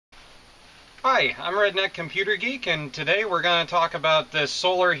Hi, I'm Redneck Computer Geek, and today we're going to talk about this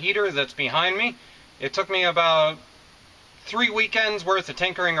solar heater that's behind me. It took me about 3 weekends worth of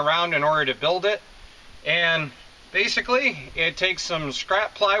tinkering around in order to build it. And basically, it takes some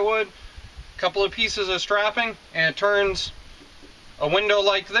scrap plywood, a couple of pieces of strapping, and it turns a window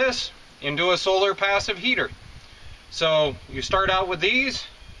like this into a solar passive heater. So you start out with these,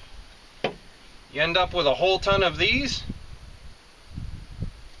 you end up with a whole ton of these,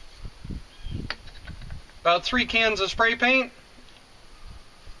 about 3 cans of spray paint,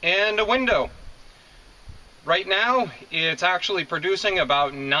 and a window. Right now it's actually producing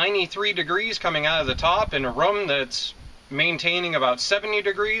about 93 degrees coming out of the top in a room that's maintaining about 70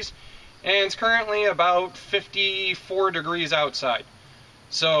 degrees, and it's currently about 54 degrees outside.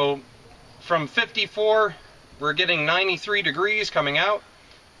 So from 54 we're getting 93 degrees coming out.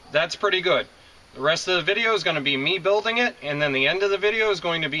 That's pretty good. The rest of the video is going to be me building it, and then the end of the video is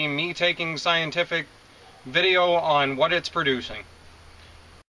going to be me taking scientific video on what it's producing.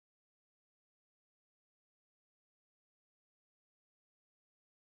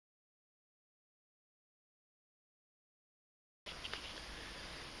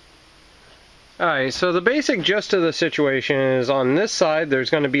 Alright, so the basic gist of the situation is on this side there's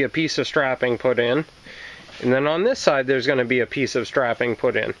going to be a piece of strapping put in, and then on this side there's going to be a piece of strapping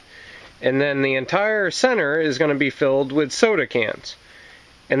put in, and then the entire center is going to be filled with soda cans.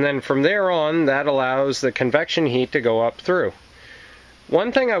 And then from there on, that allows the convection heat to go up through.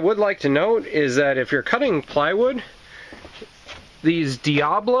 One thing I would like to note is that if you're cutting plywood, these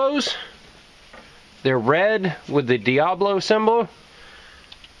Diablos, they're red with the Diablo symbol.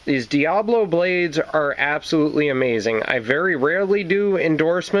 These Diablo blades are absolutely amazing. I very rarely do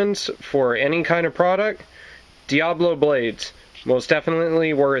endorsements for any kind of product. Diablo blades, most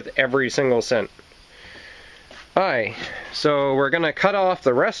definitely worth every single cent. Alright, so we're going to cut off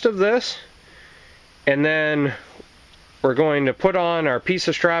the rest of this, and then we're going to put on our piece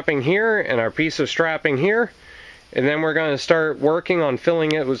of strapping here and our piece of strapping here, and then we're going to start working on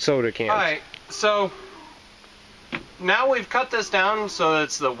filling it with soda cans. Alright, so now we've cut this down so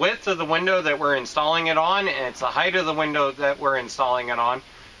it's the width of the window that we're installing it on, and it's the height of the window that we're installing it on.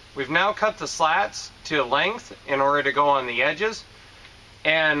 We've now cut the slats to length in order to go on the edges,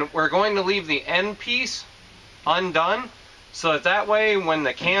 and we're going to leave the end piece undone, so that way when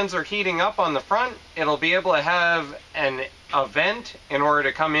the cans are heating up on the front, it'll be able to have a vent in order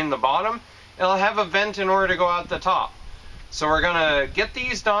to come in the bottom. It'll have a vent in order to go out the top. So we're going to get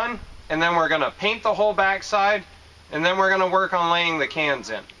these done, and then we're going to paint the whole back side, and then we're going to work on laying the cans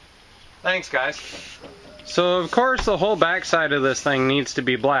in. Thanks, guys. So of course the whole back side of this thing needs to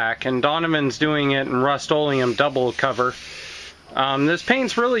be black, and Donovan's doing it in Rust-Oleum double cover. This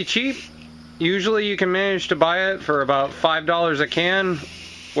paint's really cheap. Usually you can manage to buy it for about $5 a can.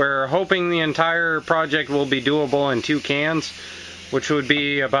 We're hoping the entire project will be doable in 2 cans, which would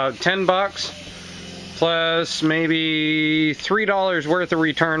be about 10 bucks, plus maybe $3 worth of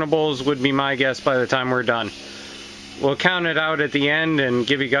returnables would be my guess by the time we're done. We'll count it out at the end and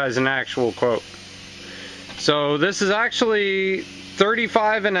give you guys an actual quote. So this is actually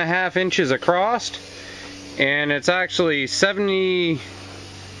 35.5 inches across, and it's actually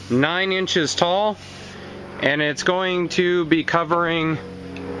 79 inches tall, and it's going to be covering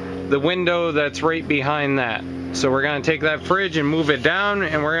the window that's right behind that. So we're going to take that fridge and move it down,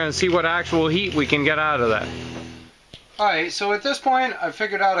 and we're going to see what actual heat we can get out of that. Alright, so at this point I've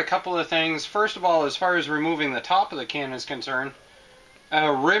figured out a couple of things. First of all, as far as removing the top of the can is concerned,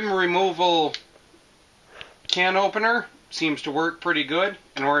 a rim removal can opener seems to work pretty good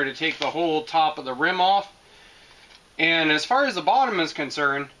in order to take the whole top of the rim off. And as far as the bottom is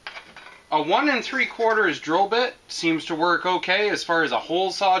concerned, a 1 3/4 drill bit seems to work okay as far as a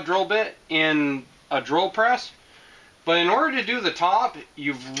hole saw drill bit in a drill press. But in order to do the top,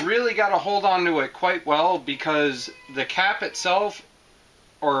 you've really got to hold on to it quite well, because the cap itself,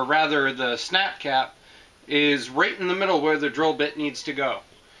 or rather the snap cap, is right in the middle where the drill bit needs to go.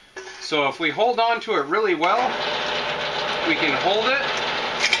 So if we hold on to it really well, we can hold it.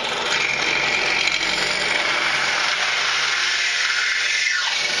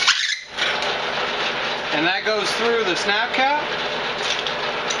 And that goes through the snap cap.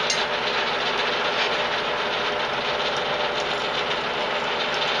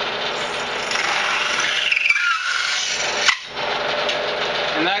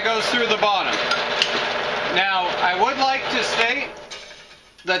 And that goes through the bottom. Now, I would like to state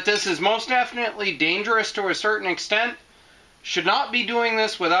that this is most definitely dangerous to a certain extent. Should not be doing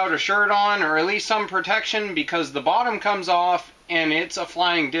this without a shirt on, or at least some protection, because the bottom comes off and it's a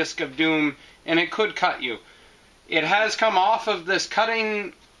flying disc of doom, and it could cut you. It has come off of this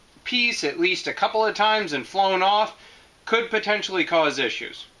cutting piece at least a couple of times and flown off could potentially cause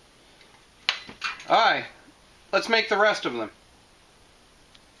issues. Alright, let's make the rest of them.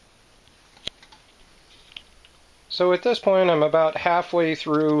 So at this point I'm about halfway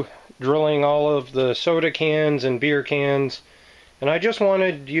through drilling all of the soda cans and beer cans, and I just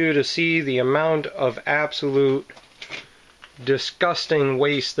wanted you to see the amount of absolute disgusting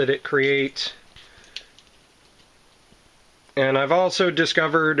waste that it creates. And I've also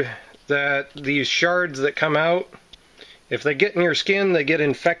discovered that these shards that come out, if they get in your skin, they get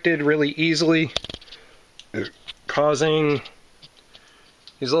infected really easily, causing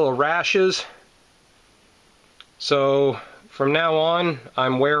these little rashes. So from now on,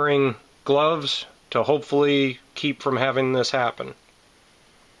 I'm wearing gloves to hopefully keep from having this happen.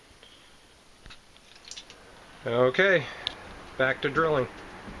 Okay, back to drilling.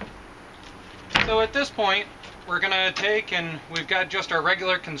 So at this point, we're gonna take, and we've got just our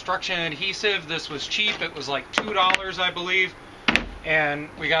regular construction adhesive. This was cheap, it was like $2, I believe. And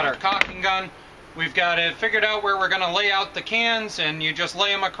we got our caulking gun. We've got it figured out where we're gonna lay out the cans, and you just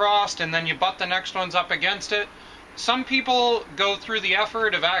lay them across and then you butt the next ones up against it. Some people go through the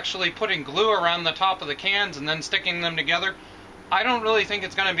effort of actually putting glue around the top of the cans and then sticking them together. I don't really think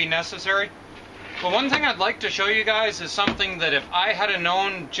it's gonna be necessary. But one thing I'd like to show you guys is something that if I had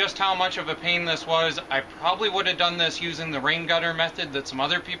known just how much of a pain this was, I probably would have done this using the rain gutter method that some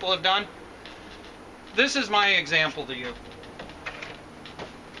other people have done. This is my example to you.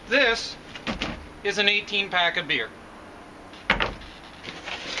 This is an 18-pack of beer.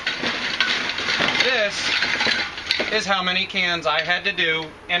 This is how many cans I had to do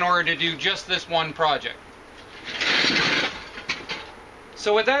in order to do just this one project.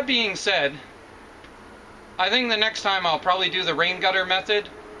 So with that being said, I think the next time I'll probably do the rain gutter method,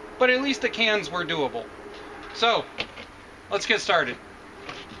 but at least the cans were doable. So, let's get started.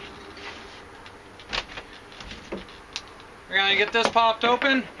 We're going to get this popped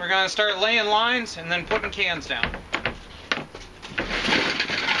open, we're going to start laying lines and then putting cans down.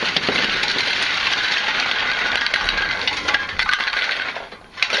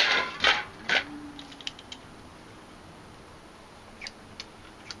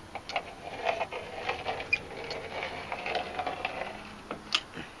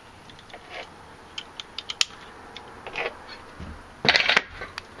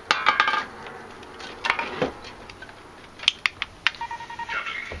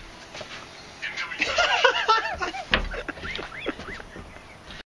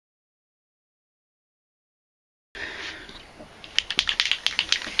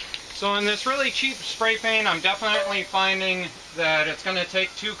 So in this really cheap spray paint, I'm definitely finding that it's going to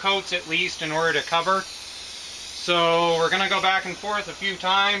take 2 coats at least in order to cover. So we're going to go back and forth a few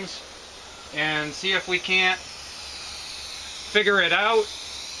times and see if we can't figure it out.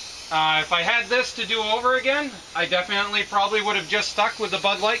 If I had this to do over again, I definitely probably would have just stuck with the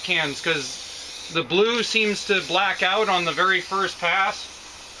Bud Light cans, because the blue seems to black out on the very first pass,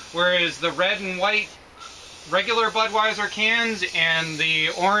 whereas the red and white regular Budweiser cans and the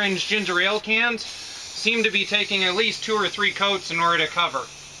orange ginger ale cans seem to be taking at least 2 or 3 coats in order to cover.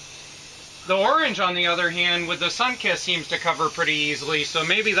 The orange, on the other hand, with the Sunkiss seems to cover pretty easily, so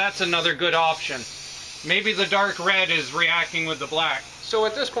maybe that's another good option. Maybe the dark red is reacting with the black. So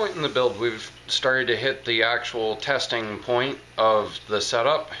at this point in the build, we've started to hit the actual testing point of the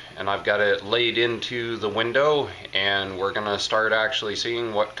setup, and I've got it laid into the window, and we're going to start actually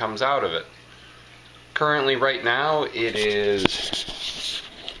seeing what comes out of it. Currently, right now, it is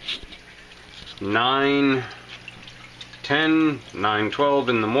 9:10, 9:12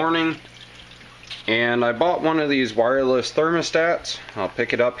 in the morning, and I bought one of these wireless thermostats. I'll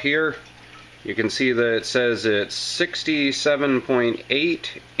pick it up here. You can see that it says it's 67.8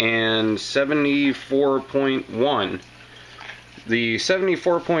 and 74.1. The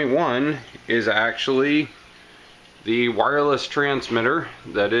 74.1 is actually the wireless transmitter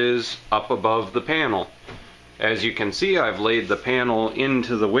that is up above the panel. As you can see, I've laid the panel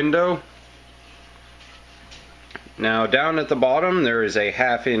into the window. Now down at the bottom there is a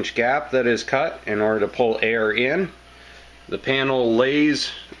 1/2 inch gap that is cut in order to pull air in. The panel lays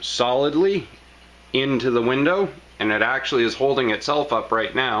solidly into the window, and it actually is holding itself up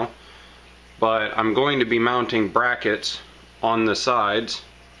right now, but I'm going to be mounting brackets on the sides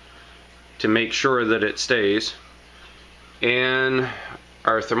to make sure that it stays. And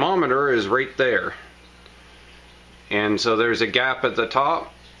our thermometer is right there, and so there's a gap at the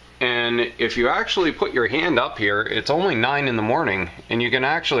top, and if you actually put your hand up here, it's only 9 in the morning and you can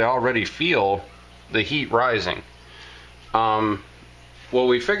actually already feel the heat rising. What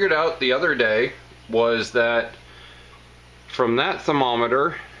we figured out the other day was that from that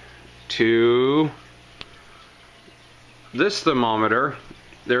thermometer to this thermometer,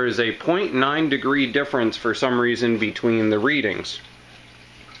 there is a 0.9 degree difference for some reason between the readings.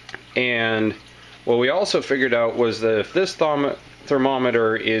 And what we also figured out was that if this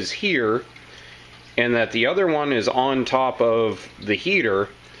thermometer is here and that the other one is on top of the heater,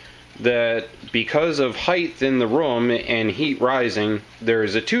 that because of height in the room and heat rising, there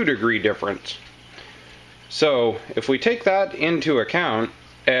is a 2 degree difference. So if we take that into account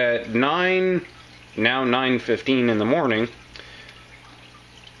at now 9:15 in the morning,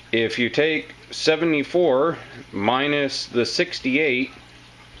 if you take 74 minus the 68,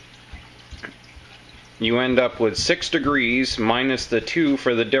 you end up with 6 degrees minus the 2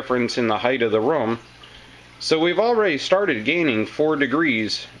 for the difference in the height of the room. So we've already started gaining 4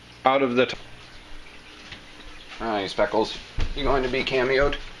 degrees out of the... Alright, Speckles, you going to be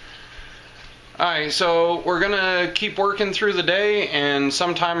cameoed? Alright, so we're gonna keep working through the day, and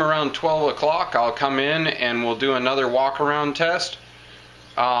sometime around 12 o'clock I'll come in and we'll do another walk around test.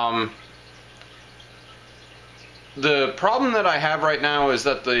 The problem that I have right now is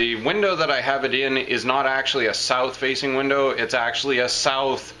that the window that I have it in is not actually a south facing window, it's actually a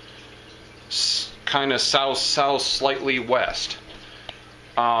south, kind of south, slightly west.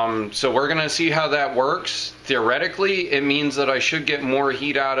 So we're gonna see how that works. Theoretically, it means that I should get more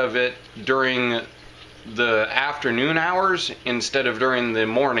heat out of it during the afternoon hours instead of during the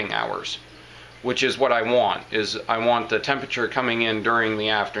morning hours, which is what I want. I want the temperature coming in during the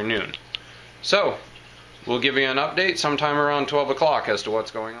afternoon. So we'll give you an update sometime around 12 o'clock as to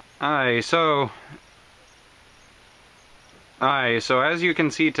what's going on. Alright, so as you can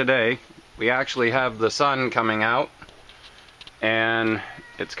see today, we actually have the sun coming out, and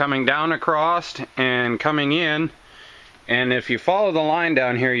it's coming down across and coming in, and if you follow the line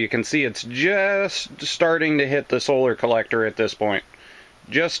down here, you can see it's just starting to hit the solar collector at this point.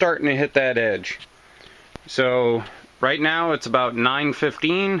 Just starting to hit that edge. So right now it's about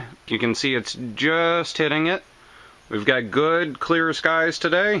 9:15. You can see it's just hitting it. We've got good clear skies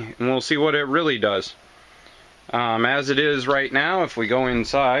today, and we'll see what it really does. As it is right now, if we go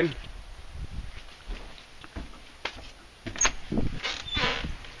inside,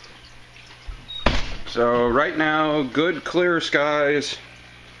 so right now, good clear skies.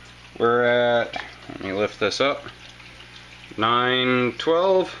 We're at, let me lift this up,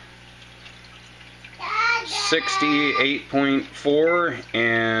 9:12, 68.4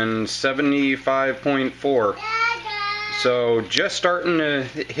 and 75.4. So just starting to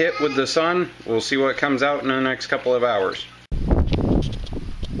hit with the sun. We'll see what comes out in the next couple of hours.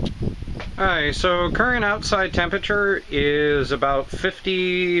 Alright, so current outside temperature is about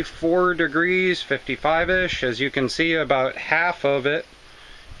 54 degrees, 55-ish. As you can see, about half of it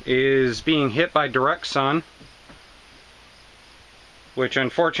is being hit by direct sun, which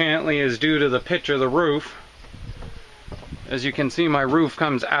unfortunately is due to the pitch of the roof. As you can see, my roof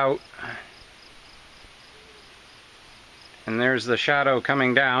comes out, and there's the shadow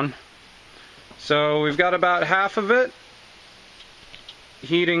coming down. So we've got about half of it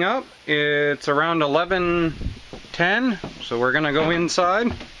heating up. It's around 11:10, so we're gonna go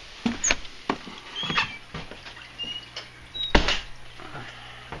inside.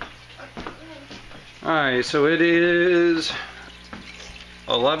 Alright, so it is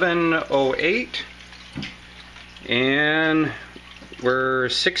 11:08, and we're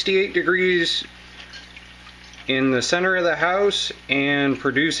 68 degrees in the center of the house and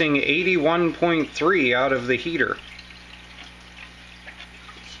producing 81.3 out of the heater.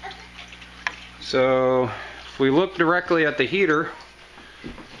 So if we look directly at the heater,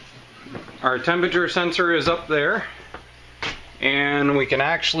 our temperature sensor is up there, and we can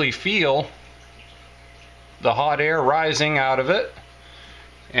actually feel the hot air rising out of it,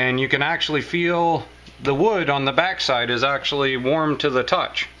 and you can actually feel the wood on the backside is actually warm to the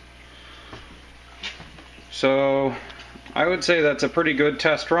touch. So I would say that's a pretty good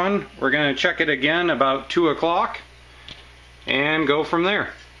test run. We're going to check it again about 2 o'clock and go from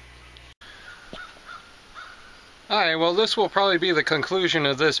there. Alright, well, this will probably be the conclusion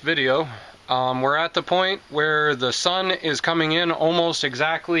of this video. We're at the point where the sun is coming in almost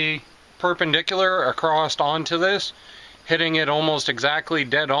exactly perpendicular across onto this, hitting it almost exactly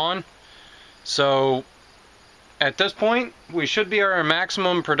dead on. So at this point, we should be at our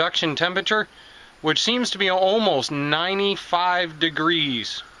maximum production temperature, which seems to be almost 95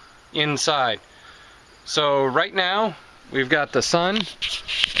 degrees inside. So right now, we've got the sun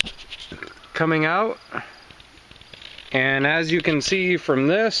coming out, and as you can see from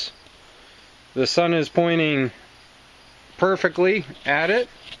this, the sun is pointing perfectly at it.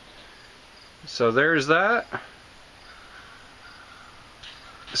 So there's that.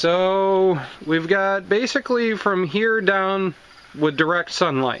 So we've got basically from here down with direct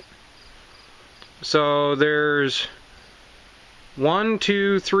sunlight. So there's 1,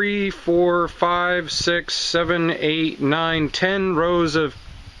 2, 3, 4, 5, 6, 7, 8, 9, 10 rows of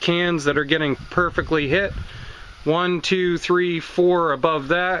cans that are getting perfectly hit. 1, 2, 3, 4 above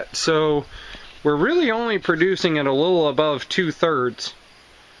that. So we're really only producing at a little above 2/3.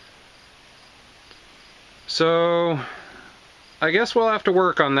 So I guess we'll have to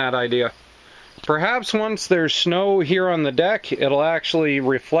work on that idea. Perhaps once there's snow here on the deck, it'll actually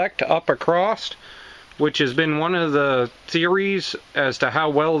reflect up across, which has been one of the theories as to how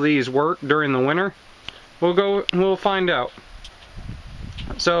well these work during the winter. We'll find out.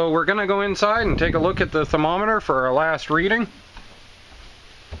 So we're gonna go inside and take a look at the thermometer for our last reading.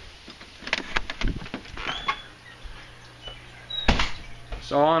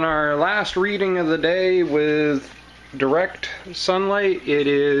 So on our last reading of the day with direct sunlight, it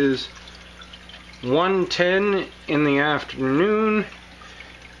is 1:10 in the afternoon,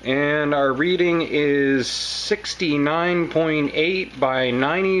 and our reading is 69.8 by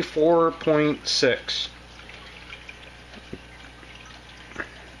 94.6.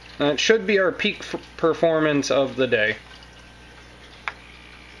 That should be our peak performance of the day.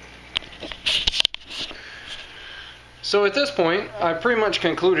 So at this point, I've pretty much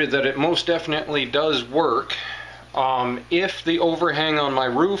concluded that it most definitely does work. If the overhang on my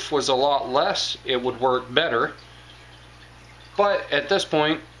roof was a lot less, it would work better. But at this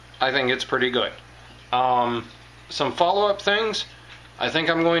point, I think it's pretty good. Some follow-up things. I think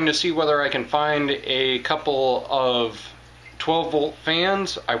I'm going to see whether I can find a couple of 12-volt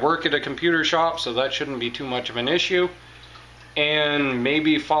fans. I work at a computer shop, so that shouldn't be too much of an issue. And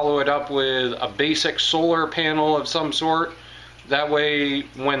maybe follow it up with a basic solar panel of some sort. That way,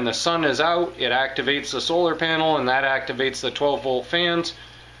 when the sun is out, it activates the solar panel, and that activates the 12-volt fans.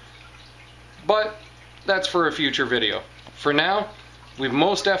 But that's for a future video. For now, we've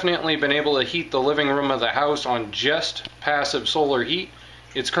most definitely been able to heat the living room of the house on just passive solar heat.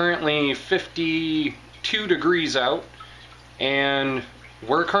 It's currently 52 degrees out, and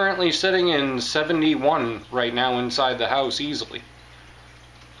we're currently sitting in 71 right now inside the house easily.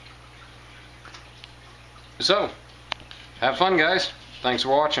 So, have fun, guys. Thanks for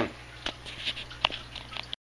watching.